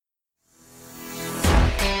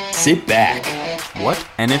Sit back. What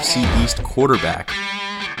NFC East quarterback?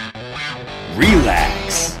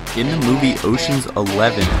 Relax. In the movie Ocean's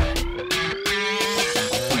 11,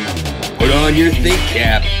 Put on your think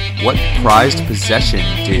cap. what prized possession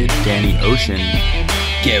did Danny Ocean?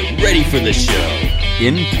 Get ready for the show.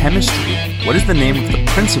 In chemistry, what is the name of the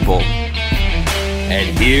principal?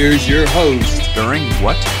 And here's your host, During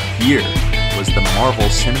what year was the Marvel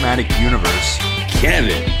Cinematic Universe?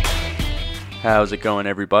 Kevin. How's it going,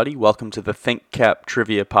 everybody? Welcome to the Think Cap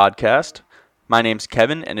Trivia Podcast. My name's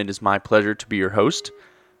Kevin, and it is my pleasure to be your host.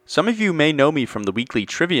 Some of you may know me from the weekly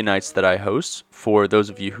trivia nights that I host. For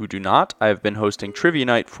those of you who do not, I have been hosting Trivia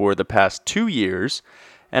Night for the past 2 years,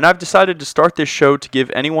 and I've decided to start this show to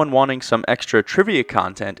give anyone wanting some extra trivia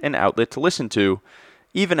content an outlet to listen to,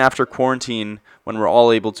 even after quarantine, when we're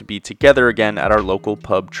all able to be together again at our local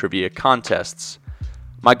pub trivia contests.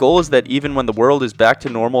 My goal is that even when the world is back to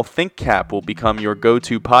normal, ThinkCap will become your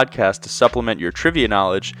go-to podcast to supplement your trivia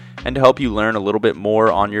knowledge and to help you learn a little bit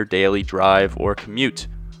more on your daily drive or commute.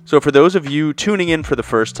 So for those of you tuning in for the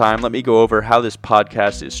first time, let me go over how this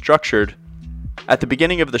podcast is structured. At the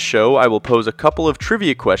beginning of the show, I will pose a couple of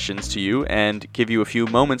trivia questions to you and give you a few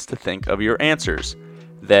moments to think of your answers.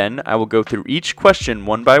 Then, I will go through each question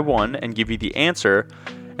one by one and give you the answer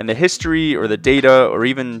and the history or the data or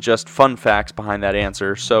even just fun facts behind that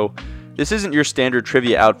answer. So, this isn't your standard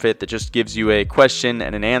trivia outfit that just gives you a question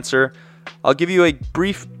and an answer. I'll give you a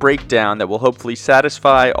brief breakdown that will hopefully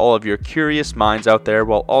satisfy all of your curious minds out there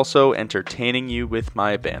while also entertaining you with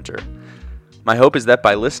my banter. My hope is that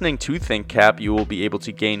by listening to ThinkCap, you will be able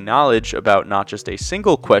to gain knowledge about not just a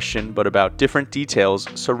single question, but about different details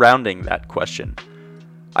surrounding that question.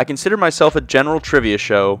 I consider myself a general trivia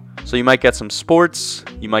show, so you might get some sports,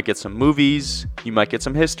 you might get some movies, you might get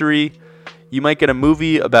some history, you might get a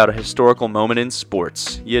movie about a historical moment in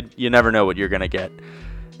sports. You never know what you're going to get.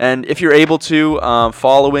 And if you're able to,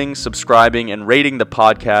 following, subscribing, and rating the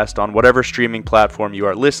podcast on whatever streaming platform you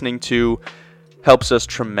are listening to helps us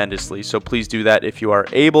tremendously. So please do that if you are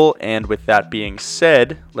able. And with that being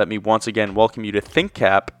said, let me once again welcome you to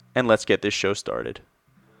ThinkCap, and let's get this show started.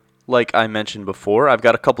 Like I mentioned before, I've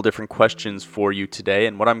got a couple different questions for you today,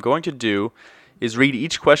 and what I'm going to do is read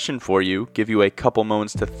each question for you, give you a couple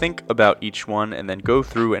moments to think about each one, and then go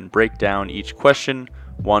through and break down each question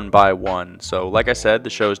one by one. So like I said, the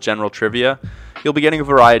show is general trivia. You'll be getting a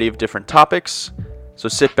variety of different topics, so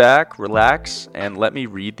sit back, relax, and let me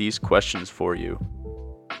read these questions for you.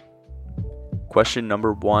 Question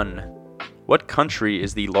number 1. What country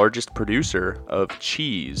is the largest producer of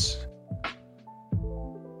cheese?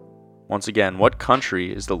 Once again, what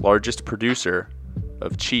country is the largest producer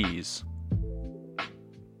of cheese?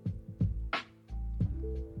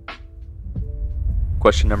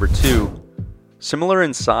 Question number 2. Similar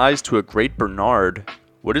in size to a Great Bernard,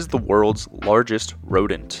 what is the world's largest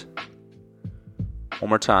rodent? One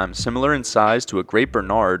more time. Similar in size to a Great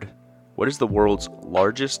Bernard, what is the world's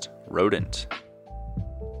largest rodent?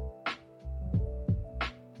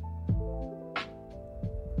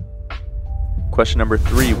 Question number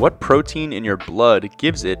 3. What protein in your blood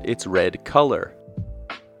gives it its red color?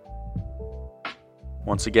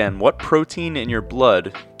 Once again, what protein in your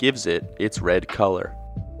blood gives it its red color?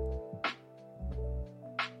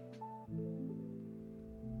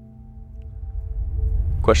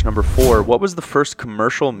 Question number 4. What was the first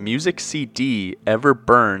commercial music CD ever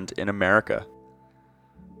burned in America?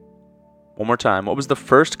 One more time. What was the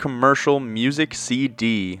first commercial music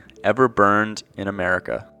CD ever burned in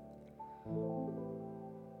America?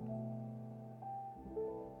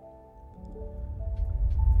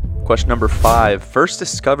 Question number 5. First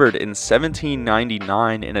discovered in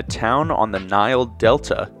 1799 in a town on the Nile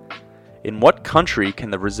Delta. In what country can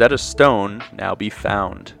the Rosetta Stone now be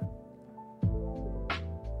found?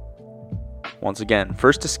 Once again,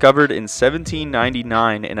 first discovered in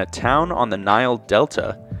 1799 in a town on the Nile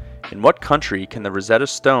Delta. In what country can the Rosetta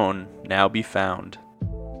Stone now be found?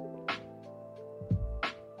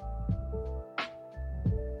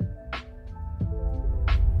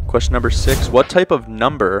 Question number 6. What type of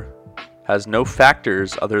number has no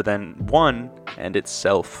factors other than 1 and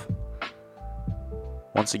itself?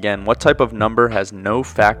 Once again, what type of number has no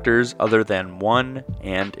factors other than 1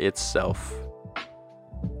 and itself?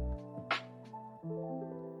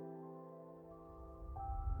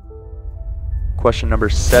 Question number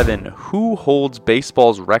 7. Who holds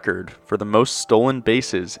baseball's record for the most stolen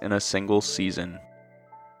bases in a single season?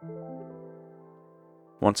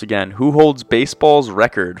 Once again, who holds baseball's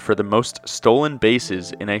record for the most stolen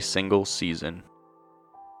bases in a single season?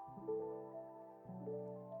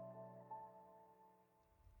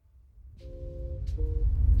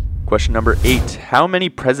 Question number 8. How many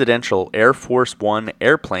presidential Air Force One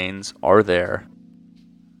airplanes are there?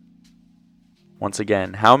 Once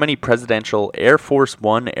again, how many presidential Air Force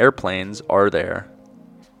One airplanes are there?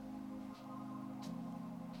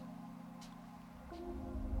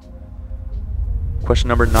 Question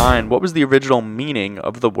number 9. What was the original meaning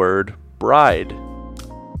of the word bride?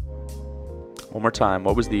 One more time.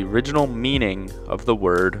 What was the original meaning of the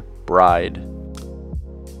word bride?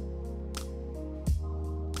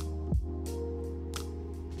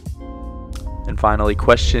 And finally,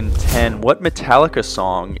 question 10. What Metallica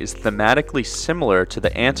song is thematically similar to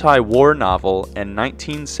the anti-war novel and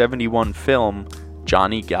 1971 film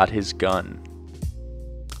Johnny Got His Gun?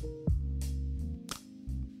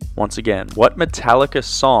 Once again, what Metallica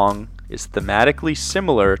song is thematically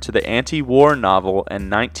similar to the anti-war novel and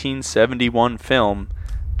 1971 film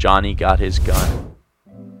Johnny Got His Gun?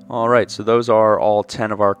 Alright, so those are all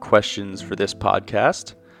 10 of our questions for this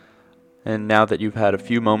podcast. And now that you've had a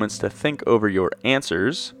few moments to think over your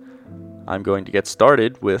answers, I'm going to get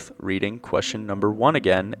started with reading question number 1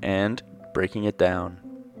 again and breaking it down.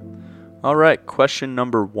 Alright, question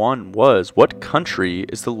number 1 was, what country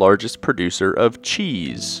is the largest producer of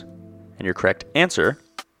cheese? And your correct answer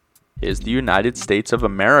is the United States of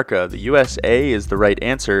America. The USA is the right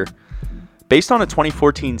answer. Based on a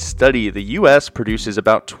 2014 study, the US produces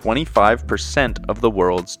about 25% of the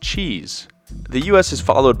world's cheese. The US is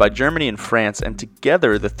followed by Germany and France, and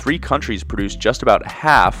together the three countries produce just about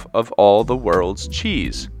half of all the world's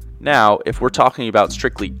cheese. Now, if we're talking about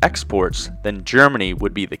strictly exports, then Germany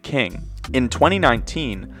would be the king. In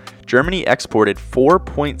 2019, Germany exported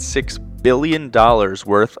 $4.6 billion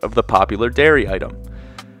worth of the popular dairy item.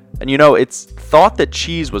 And you know, it's thought that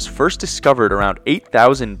cheese was first discovered around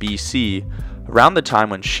 8000 BC, around the time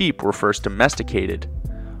when sheep were first domesticated.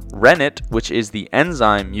 Rennet, which is the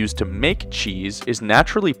enzyme used to make cheese, is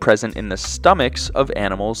naturally present in the stomachs of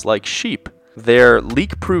animals like sheep. Their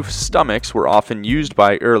leak-proof stomachs were often used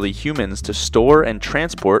by early humans to store and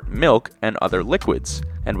transport milk and other liquids.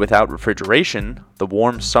 And without refrigeration, the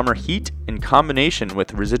warm summer heat, in combination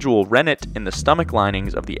with residual rennet in the stomach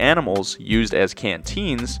linings of the animals used as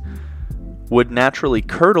canteens, would naturally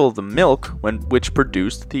curdle the milk which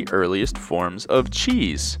produced the earliest forms of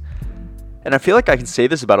cheese. And I feel like I can say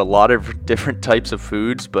this about a lot of different types of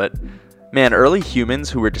foods, but man, early humans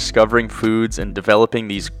who were discovering foods and developing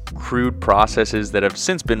these crude processes that have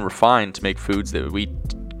since been refined to make foods that we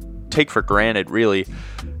take for granted, really,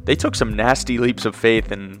 they took some nasty leaps of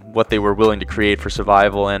faith in what they were willing to create for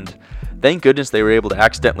survival, and thank goodness they were able to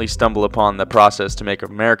accidentally stumble upon the process to make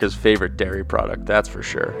America's favorite dairy product, that's for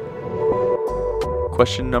sure.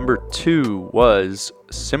 Question number 2 was,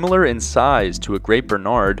 similar in size to a Great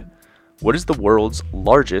Bernard, what is the world's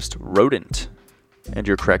largest rodent? And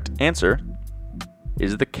your correct answer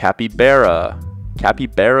is the capybara.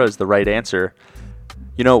 Capybara is the right answer.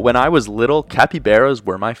 You know, when I was little, capybaras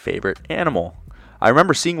were my favorite animal. I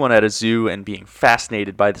remember seeing one at a zoo and being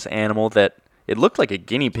fascinated by this animal that it looked like a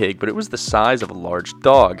guinea pig, but it was the size of a large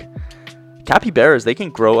dog. Capybaras, they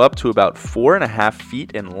can grow up to about 4.5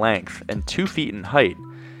 feet in length and 2 feet in height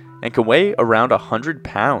and can weigh around 100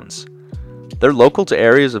 pounds. They're local to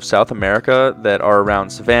areas of South America that are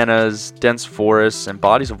around savannas, dense forests, and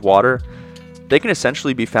bodies of water. They can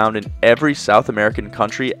essentially be found in every South American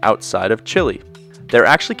country outside of Chile. They're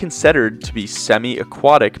actually considered to be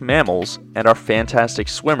semi-aquatic mammals and are fantastic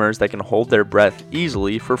swimmers that can hold their breath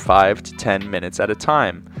easily for 5 to 10 minutes at a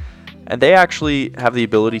time. And they actually have the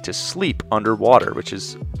ability to sleep underwater, which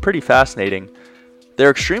is pretty fascinating. They're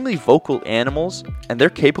extremely vocal animals, and they're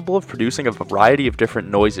capable of producing a variety of different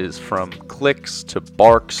noises, from clicks to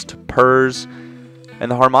barks to purrs, and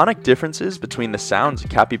the harmonic differences between the sounds a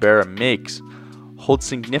capybara makes hold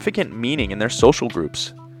significant meaning in their social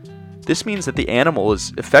groups. This means that the animal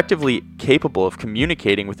is effectively capable of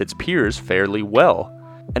communicating with its peers fairly well.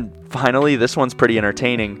 And finally, this one's pretty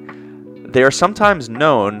entertaining. They are sometimes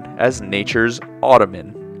known as nature's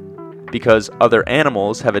ottoman, because other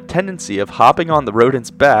animals have a tendency of hopping on the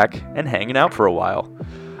rodent's back and hanging out for a while.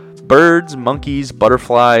 Birds, monkeys,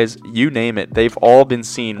 butterflies, you name it, they've all been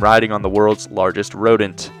seen riding on the world's largest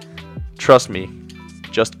rodent. Trust me,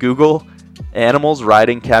 just Google animals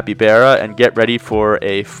riding capybara and get ready for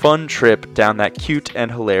a fun trip down that cute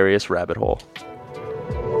and hilarious rabbit hole.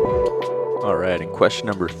 Alright, and question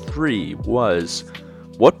number 3 was,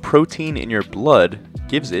 what protein in your blood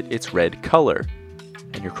gives it its red color?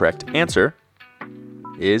 And your correct answer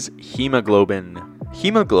is hemoglobin.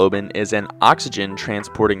 Hemoglobin is an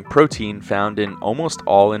oxygen-transporting protein found in almost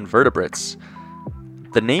all invertebrates.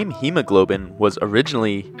 The name hemoglobin was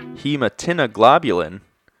originally hematoglobulin,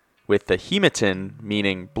 with the hematin,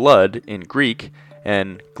 meaning blood in Greek,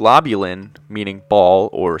 and globulin, meaning ball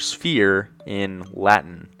or sphere in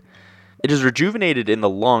Latin. It is rejuvenated in the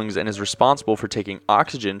lungs and is responsible for taking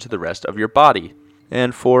oxygen to the rest of your body.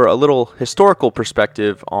 And for a little historical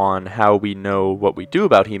perspective on how we know what we do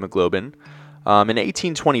about hemoglobin, in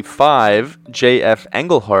 1825, J.F.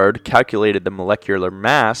 Engelhard calculated the molecular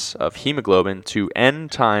mass of hemoglobin to N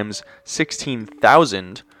times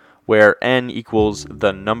 16,000, where N equals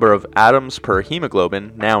the number of atoms per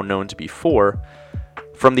hemoglobin, now known to be 4,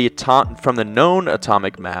 from the known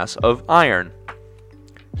atomic mass of iron.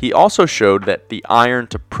 He also showed that the iron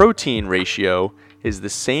to protein ratio is the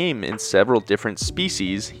same in several different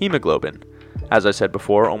species hemoglobin. As I said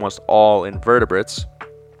before, almost all invertebrates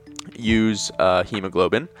use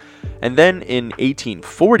hemoglobin. And then in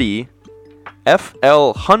 1840,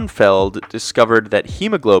 F.L. Hunfeld discovered that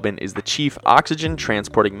hemoglobin is the chief oxygen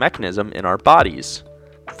transporting mechanism in our bodies.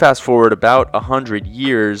 Fast forward about 100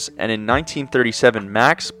 years, and in 1937,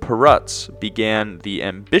 Max Perutz began the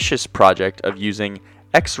ambitious project of using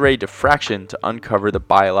X-ray diffraction to uncover the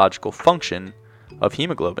biological function of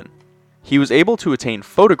hemoglobin. He was able to attain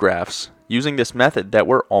photographs using this method that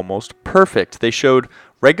were almost perfect. They showed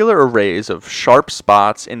regular arrays of sharp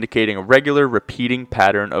spots indicating a regular repeating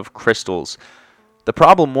pattern of crystals. The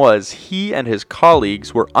problem was he and his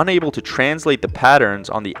colleagues were unable to translate the patterns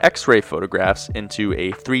on the X-ray photographs into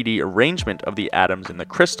a 3D arrangement of the atoms in the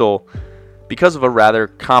crystal because of a rather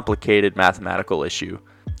complicated mathematical issue.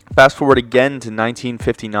 Fast forward again to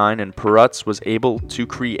 1959, and Perutz was able to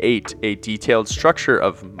create a detailed structure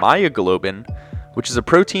of myoglobin, which is a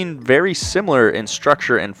protein very similar in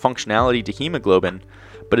structure and functionality to hemoglobin,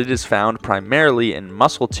 but it is found primarily in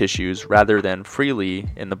muscle tissues rather than freely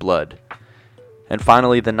in the blood. And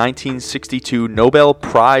finally, the 1962 Nobel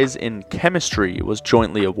Prize in Chemistry was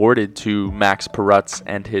jointly awarded to Max Perutz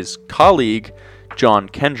and his colleague, John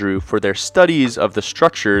Kendrew, for their studies of the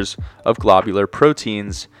structures of globular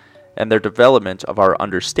proteins and their development of our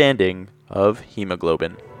understanding of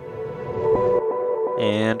hemoglobin.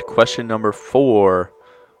 And question number 4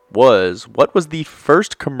 was, what was the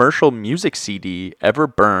first commercial music CD ever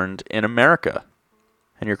burned in America?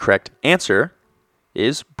 And your correct answer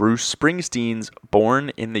is Bruce Springsteen's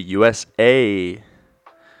Born in the USA.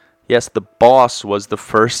 Yes, The Boss was the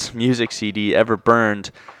first music CD ever burned.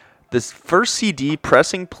 The first CD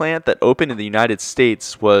pressing plant that opened in the United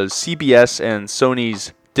States was CBS and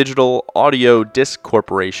Sony's Digital Audio Disc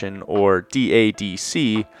Corporation, or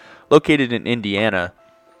DADC, located in Indiana.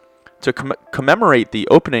 To commemorate the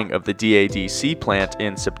opening of the DADC plant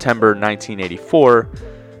in September 1984,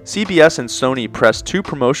 CBS and Sony pressed 2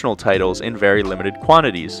 promotional titles in very limited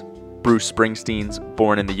quantities: Bruce Springsteen's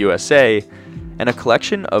Born in the USA and a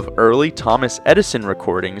collection of early Thomas Edison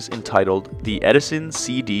recordings entitled The Edison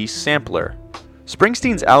CD Sampler.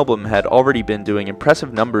 Springsteen's album had already been doing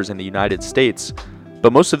impressive numbers in the United States,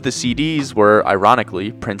 but most of the CDs were,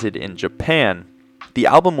 ironically, printed in Japan. The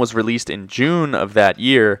album was released in June of that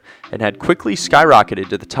year and had quickly skyrocketed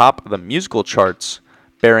to the top of the musical charts,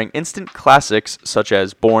 bearing instant classics such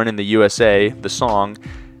as Born in the USA, the song,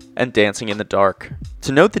 and Dancing in the Dark.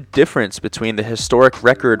 To note the difference between the historic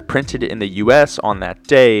record printed in the US on that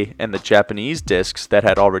day and the Japanese discs that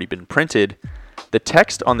had already been printed, the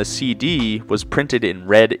text on the CD was printed in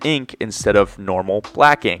red ink instead of normal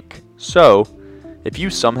black ink. So, if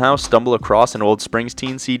you somehow stumble across an old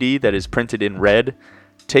Springsteen CD that is printed in red,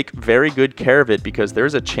 take very good care of it because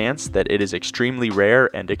there's a chance that it is extremely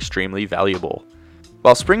rare and extremely valuable.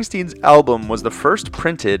 While Springsteen's album was the first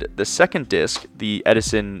printed, the second disc, the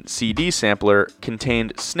Edison CD Sampler,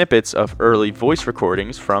 contained snippets of early voice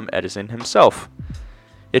recordings from Edison himself.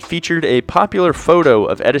 It featured a popular photo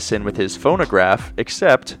of Edison with his phonograph,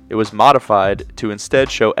 except it was modified to instead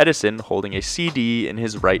show Edison holding a CD in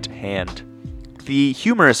his right hand. The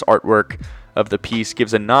humorous artwork of the piece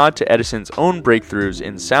gives a nod to Edison's own breakthroughs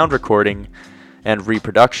in sound recording and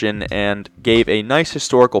reproduction and gave a nice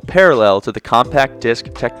historical parallel to the compact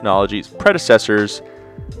disc technology's predecessors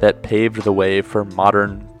that paved the way for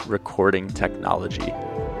modern recording technology.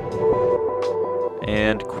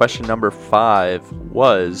 And question number 5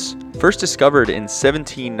 was, first discovered in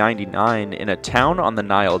 1799 in a town on the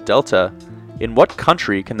Nile Delta, in what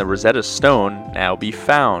country can the Rosetta Stone now be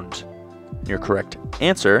found? Your correct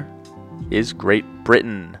answer is Great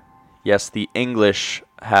Britain. Yes, the English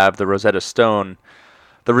have the Rosetta Stone.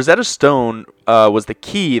 The Rosetta Stone was the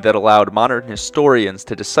key that allowed modern historians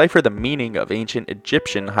to decipher the meaning of ancient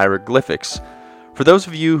Egyptian hieroglyphics. For those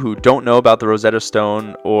of you who don't know about the Rosetta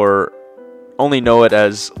Stone or only know it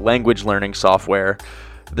as language learning software,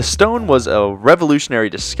 The stone was a revolutionary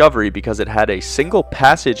discovery because it had a single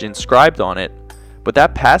passage inscribed on it, but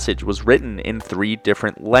that passage was written in 3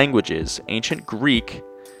 different languages: Ancient Greek,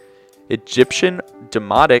 Egyptian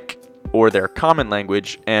Demotic, or their common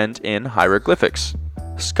language, and in hieroglyphics.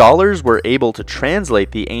 Scholars were able to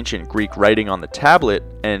translate the ancient Greek writing on the tablet,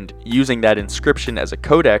 and using that inscription as a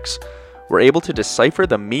codex, were able to decipher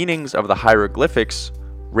the meanings of the hieroglyphics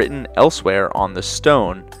written elsewhere on the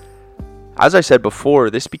stone. As I said before,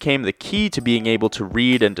 this became the key to being able to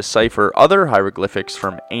read and decipher other hieroglyphics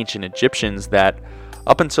from ancient Egyptians that,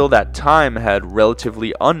 up until that time, had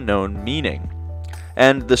relatively unknown meaning.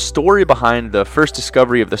 And the story behind the first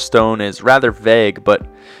discovery of the stone is rather vague, but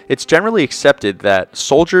it's generally accepted that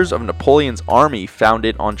soldiers of Napoleon's army found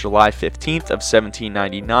it on July 15th of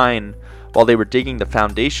 1799 while they were digging the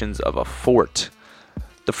foundations of a fort.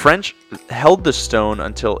 The French held the stone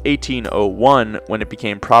until 1801, when it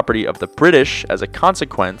became property of the British as a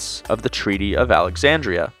consequence of the Treaty of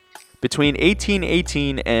Alexandria. Between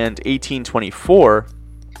 1818 and 1824,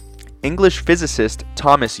 English physicist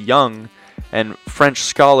Thomas Young and French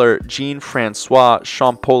scholar Jean-François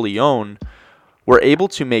Champollion were able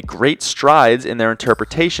to make great strides in their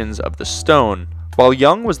interpretations of the stone. While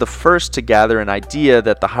Young was the first to gather an idea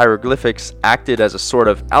that the hieroglyphics acted as a sort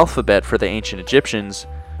of alphabet for the ancient Egyptians,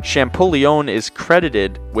 Champollion is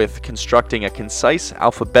credited with constructing a concise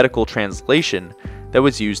alphabetical translation that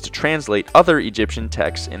was used to translate other Egyptian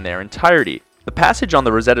texts in their entirety. The passage on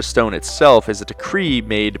the Rosetta Stone itself is a decree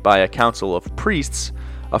made by a council of priests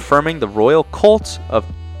affirming the royal cult of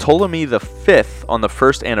Ptolemy V on the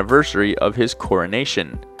first anniversary of his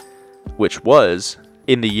coronation, which was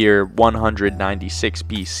in the year 196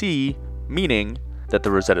 BC, meaning that the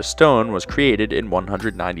Rosetta Stone was created in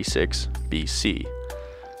 196 BC.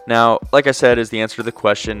 Now, like I said, is the answer to the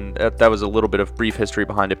question. That was a little bit of brief history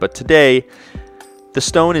behind it, but today, the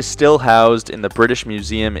stone is still housed in the British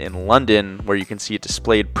Museum in London, where you can see it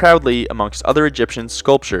displayed proudly amongst other Egyptian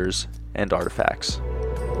sculptures and artifacts.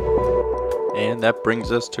 And that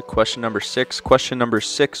brings us to question number 6. Question number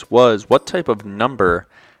 6 was, what type of number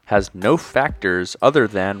has no factors other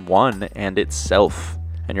than 1 and itself?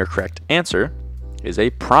 And your correct answer is a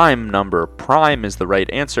prime number. Prime is the right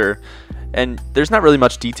answer. And there's not really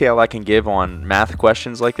much detail I can give on math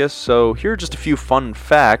questions like this, so here are just a few fun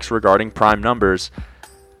facts regarding prime numbers.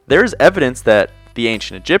 There's evidence that the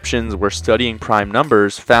ancient Egyptians were studying prime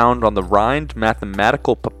numbers found on the Rhind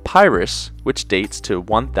mathematical papyrus, which dates to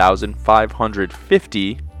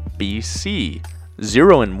 1550 BC.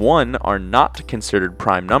 0 and 1 are not considered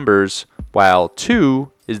prime numbers, while 2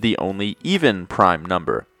 is the only even prime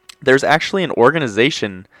number. There's actually an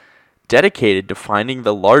organization dedicated to finding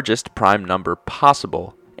the largest prime number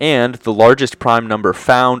possible, and the largest prime number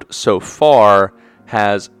found so far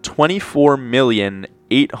has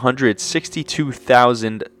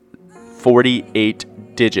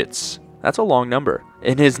 24,862,048 digits. That's a long number.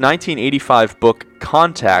 In his 1985 book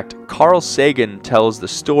Contact, Carl Sagan tells the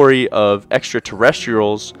story of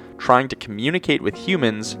extraterrestrials trying to communicate with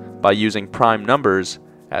humans by using prime numbers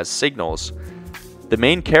as signals. The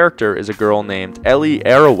main character is a girl named Ellie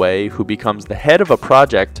Arroway, who becomes the head of a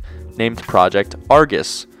project named Project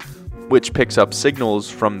Argus, which picks up signals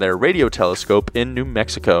from their radio telescope in New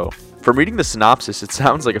Mexico. From reading the synopsis, it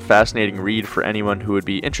sounds like a fascinating read for anyone who would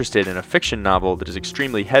be interested in a fiction novel that is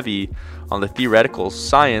extremely heavy on the theoretical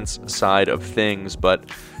science side of things, but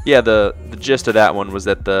yeah, the gist of that one was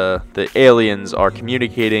that the aliens are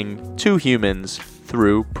communicating to humans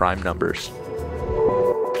through prime numbers.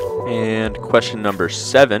 And question number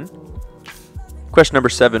 7. Question number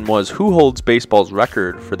 7 was, who holds baseball's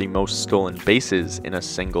record for the most stolen bases in a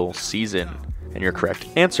single season? And your correct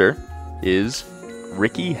answer is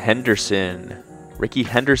Rickey Henderson. Rickey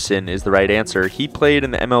Henderson is the right answer. He played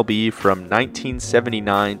in the MLB from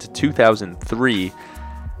 1979 to 2003,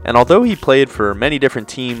 and although he played for many different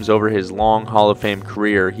teams over his long Hall of Fame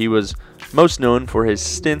career, he was most known for his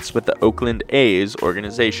stints with the Oakland A's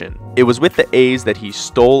organization. It was with the A's that he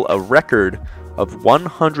stole a record of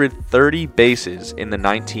 130 bases in the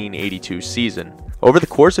 1982 season. Over the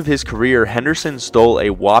course of his career, Henderson stole a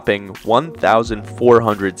whopping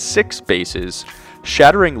 1,406 bases,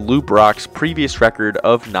 shattering Lou Brock's previous record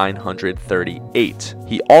of 938.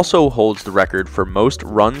 He also holds the record for most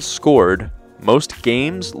runs scored, most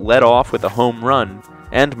games led off with a home run,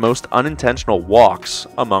 and most unintentional walks,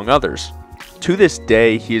 among others. To this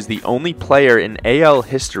day, he is the only player in AL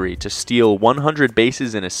history to steal 100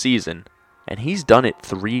 bases in a season, and he's done it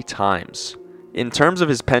 3 times. In terms of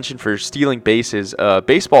his penchant for stealing bases, a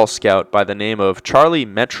baseball scout by the name of Charlie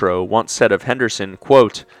Metro once said of Henderson,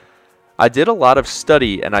 quote, I did a lot of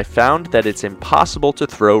study and I found that it's impossible to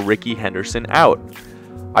throw Rickey Henderson out.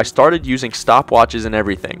 I started using stopwatches and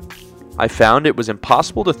everything. I found it was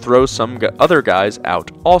impossible to throw some other guys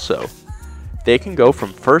out also. They can go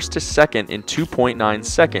from first to second in 2.9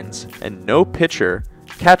 seconds, and no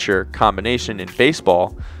pitcher-catcher combination in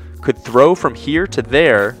baseball could throw from here to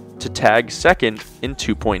there to tag second in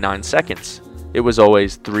 2.9 seconds. It was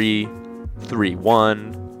always 3,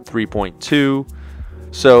 3.1, 3.2.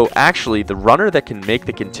 So actually, the runner that can make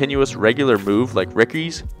the continuous regular move like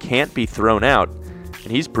Rickey's can't be thrown out,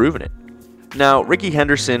 and he's proven it. Now, Rickey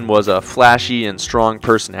Henderson was a flashy and strong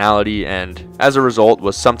personality, and as a result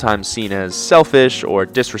was sometimes seen as selfish or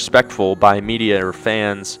disrespectful by media or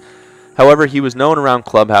fans. However, he was known around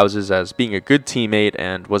clubhouses as being a good teammate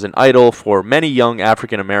and was an idol for many young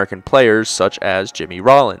African American players such as Jimmy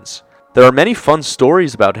Rollins. There are many fun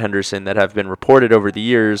stories about Henderson that have been reported over the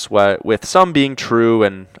years, with some being true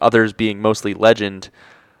and others being mostly legend.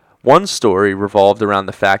 One story revolved around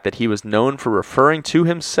the fact that he was known for referring to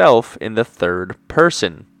himself in the third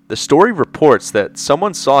person. The story reports that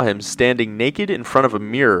someone saw him standing naked in front of a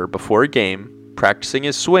mirror before a game, practicing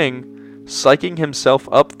his swing, psyching himself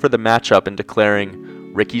up for the matchup and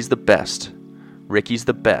declaring, "Rickey's the best, Rickey's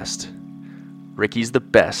the best, Rickey's the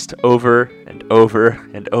best," over and over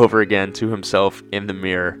and over again to himself in the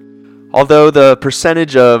mirror. Although the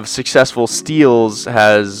percentage of successful steals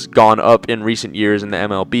has gone up in recent years in the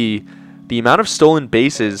MLB, the amount of stolen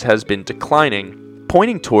bases has been declining,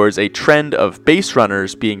 pointing towards a trend of base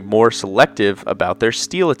runners being more selective about their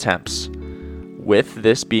steal attempts. With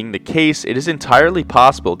this being the case, it is entirely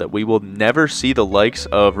possible that we will never see the likes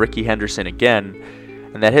of Rickey Henderson again,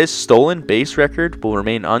 and that his stolen base record will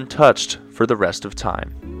remain untouched for the rest of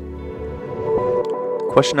time.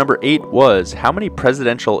 Question number 8 was, how many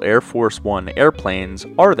presidential Air Force One airplanes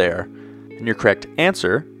are there? And your correct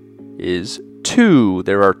answer is 2.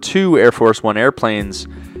 There are 2 Air Force One airplanes,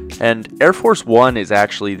 and Air Force One is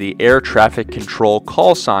actually the air traffic control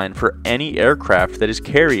call sign for any aircraft that is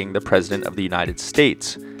carrying the President of the United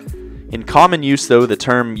States. In common use, though, the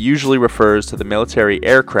term usually refers to the military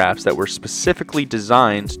aircrafts that were specifically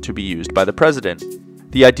designed to be used by the President.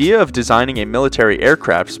 The idea of designing a military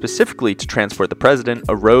aircraft specifically to transport the President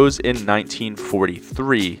arose in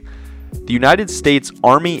 1943. The United States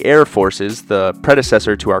Army Air Forces, the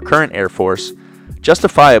predecessor to our current Air Force,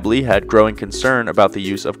 justifiably had growing concern about the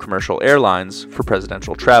use of commercial airlines for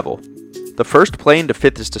presidential travel. The first plane to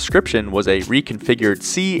fit this description was a reconfigured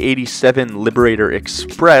C-87 Liberator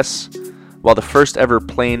Express, while the first ever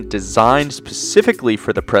plane designed specifically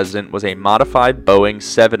for the President was a modified Boeing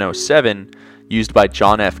 707 used by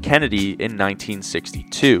John F. Kennedy in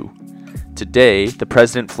 1962. Today, the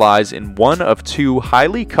President flies in one of 2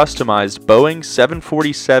 highly customized Boeing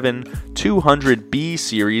 747-200B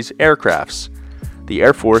series aircrafts. The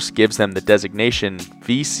Air Force gives them the designation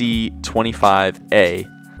VC-25A.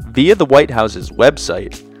 Via the White House's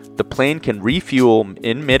website, the plane can refuel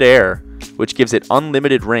in midair, which gives it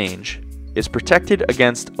unlimited range, is protected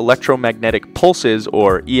against electromagnetic pulses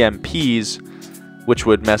or EMPs, which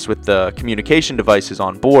would mess with the communication devices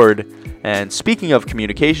on board. And speaking of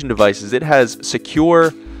communication devices, it has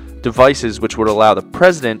secure devices which would allow the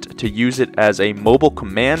President to use it as a mobile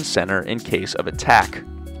command center in case of attack.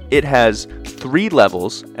 It has 3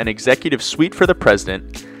 levels, an executive suite for the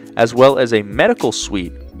President, as well as a medical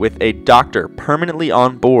suite with a doctor permanently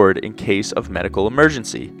on board in case of medical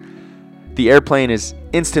emergency. The airplane is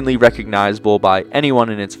instantly recognizable by anyone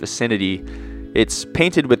in its vicinity. It's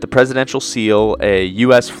painted with the presidential seal, a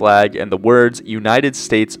U.S. flag, and the words United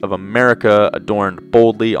States of America adorned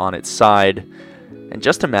boldly on its side. And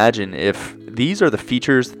just imagine if these are the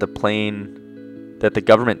features that the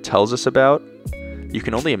government tells us about. You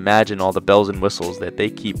can only imagine all the bells and whistles that they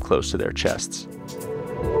keep close to their chests.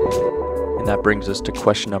 And that brings us to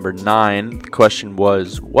question number 9. The question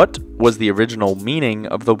was, what was the original meaning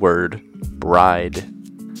of the word bride?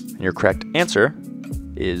 And your correct answer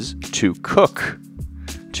is to cook.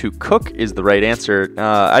 To cook is the right answer.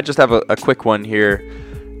 I just have a quick one here.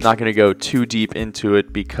 Not going to go too deep into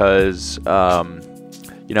it because,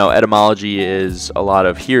 etymology is a lot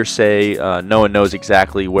of hearsay. No one knows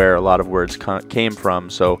exactly where a lot of words came from.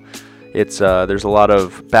 So there's a lot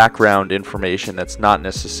of background information that's not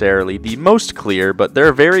necessarily the most clear, but there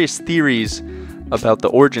are various theories about the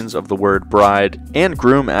origins of the word bride and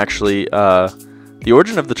groom, actually. The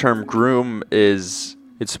origin of the term groom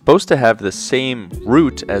it's supposed to have the same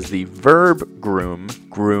root as the verb groom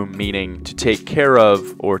meaning to take care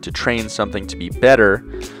of or to train something to be better.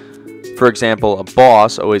 For example, a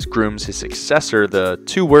boss always grooms his successor. The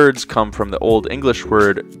 2 words come from the Old English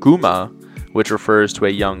word guma, which refers to a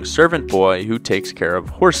young servant boy who takes care of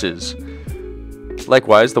horses.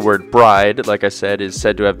 Likewise, the word bride, like I said, is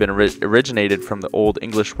said to have been originated from the Old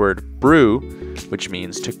English word brew, which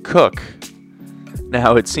means to cook.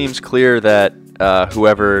 Now, it seems clear that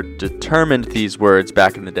whoever determined these words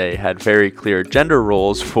back in the day had very clear gender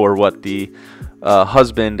roles for what the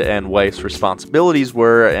husband and wife's responsibilities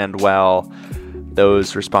were, and while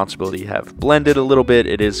those responsibilities have blended a little bit,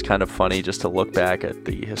 it is kind of funny just to look back at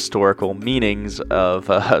the historical meanings of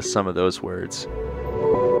some of those words.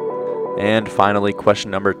 And finally,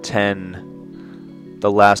 question number 10.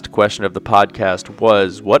 The last question of the podcast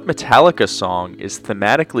was, what Metallica song is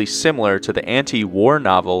thematically similar to the anti-war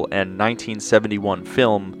novel and 1971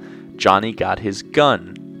 film Johnny Got His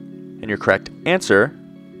Gun? And your correct answer,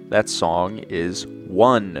 that song is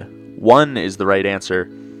One. One is the right answer.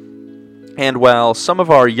 And while some of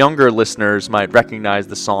our younger listeners might recognize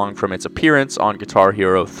the song from its appearance on Guitar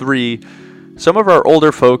Hero 3, some of our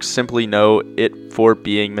older folks simply know it for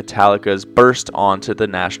being Metallica's burst onto the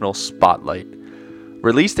national spotlight.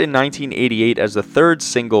 Released in 1988 as the third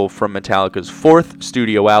single from Metallica's fourth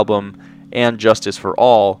studio album, And Justice for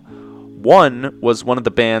All, One was one of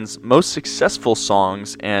the band's most successful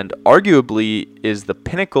songs and arguably is the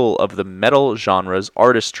pinnacle of the metal genre's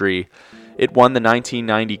artistry. It won the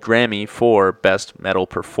 1990 Grammy for Best Metal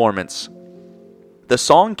Performance. The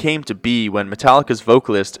song came to be when Metallica's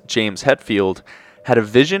vocalist, James Hetfield, had a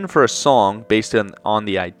vision for a song based on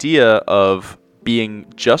the idea of being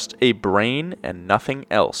just a brain and nothing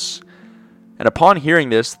else. And upon hearing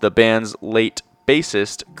this, the band's late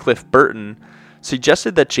bassist, Cliff Burton,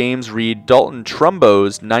 suggested that James read Dalton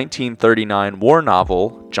Trumbo's 1939 war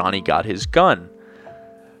novel, Johnny Got His Gun.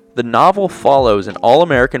 The novel follows an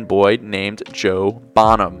all-American boy named Joe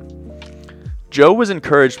Bonham. Joe was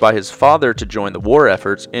encouraged by his father to join the war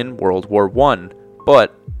efforts in World War I,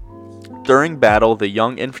 but during battle, the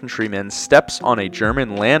young infantryman steps on a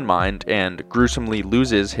German landmine and gruesomely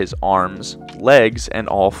loses his arms, legs, and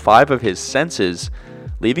all 5 of his senses,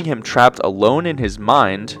 leaving him trapped alone in his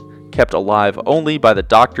mind, kept alive only by the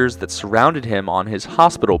doctors that surrounded him on his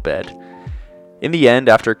hospital bed. In the end,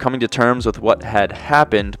 after coming to terms with what had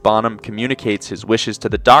happened, Bonham communicates his wishes to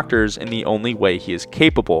the doctors in the only way he is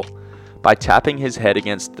capable, by tapping his head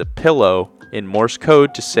against the pillow in Morse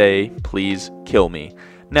code to say, "Please kill me."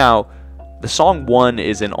 Now, the song One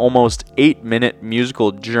is an almost 8-minute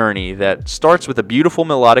musical journey that starts with a beautiful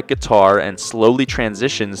melodic guitar and slowly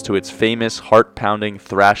transitions to its famous heart-pounding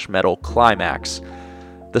thrash metal climax.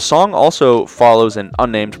 The song also follows an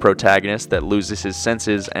unnamed protagonist that loses his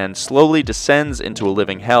senses and slowly descends into a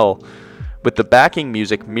living hell, with the backing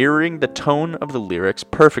music mirroring the tone of the lyrics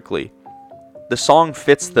perfectly. The song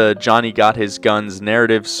fits the Johnny Got His Gun's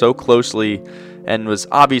narrative so closely and was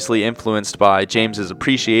obviously influenced by James's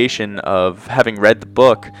appreciation of having read the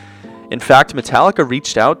book. In fact, Metallica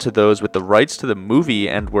reached out to those with the rights to the movie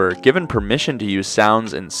and were given permission to use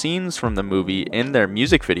sounds and scenes from the movie in their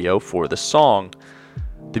music video for the song.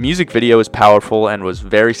 The music video is powerful and was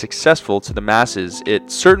very successful to the masses. It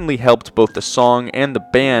certainly helped both the song and the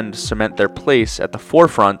band cement their place at the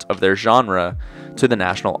forefront of their genre to the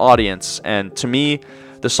national audience, and to me,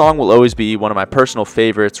 the song will always be one of my personal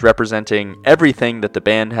favorites, representing everything that the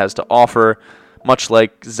band has to offer, much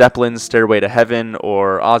like Zeppelin's Stairway to Heaven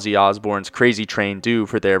or Ozzy Osbourne's Crazy Train do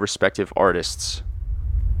for their respective artists.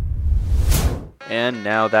 And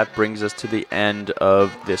now that brings us to the end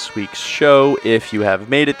of this week's show. If you have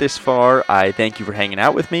made it this far, I thank you for hanging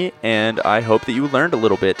out with me, and I hope that you learned a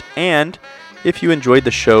little bit. And if you enjoyed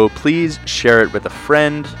the show, please share it with a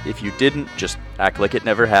friend. If you didn't, just act like it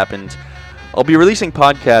never happened. I'll be releasing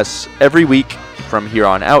podcasts every week from here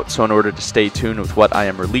on out, so in order to stay tuned with what I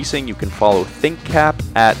am releasing, you can follow ThinkCap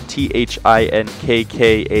at ThinkKAP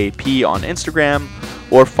on Instagram,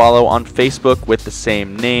 or follow on Facebook with the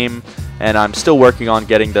same name. And I'm still working on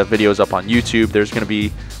getting the videos up on YouTube. There's going to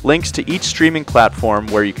be links to each streaming platform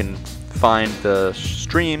where you can find the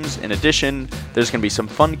streams. In addition, there's going to be some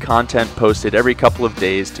fun content posted every couple of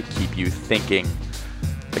days to keep you thinking.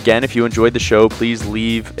 Again, if you enjoyed the show, please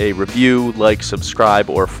leave a review, like, subscribe,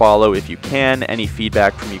 or follow if you can. Any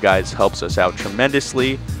feedback from you guys helps us out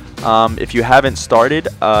tremendously. If you haven't started,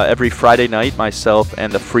 every Friday night, myself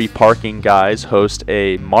and the Free Parking guys host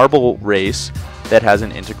a marble race that has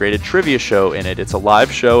an integrated trivia show in it. It's a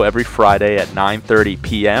live show every Friday at 9:30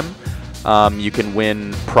 p.m. You can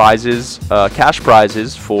win prizes, cash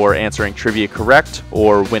prizes for answering trivia correct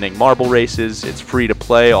or winning marble races. It's free to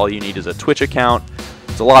play. All you need is a Twitch account.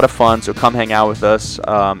 It's a lot of fun, so come hang out with us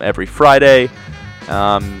every Friday.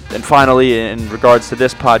 And finally, in regards to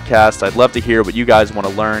this podcast, I'd love to hear what you guys want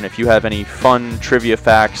to learn. If you have any fun trivia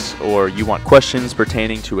facts or you want questions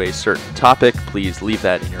pertaining to a certain topic, please leave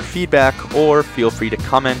that in your feedback or feel free to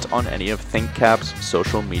comment on any of ThinkCap's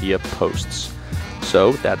social media posts.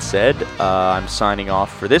 So, that said, I'm signing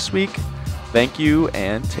off for this week. Thank you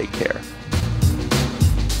and take care.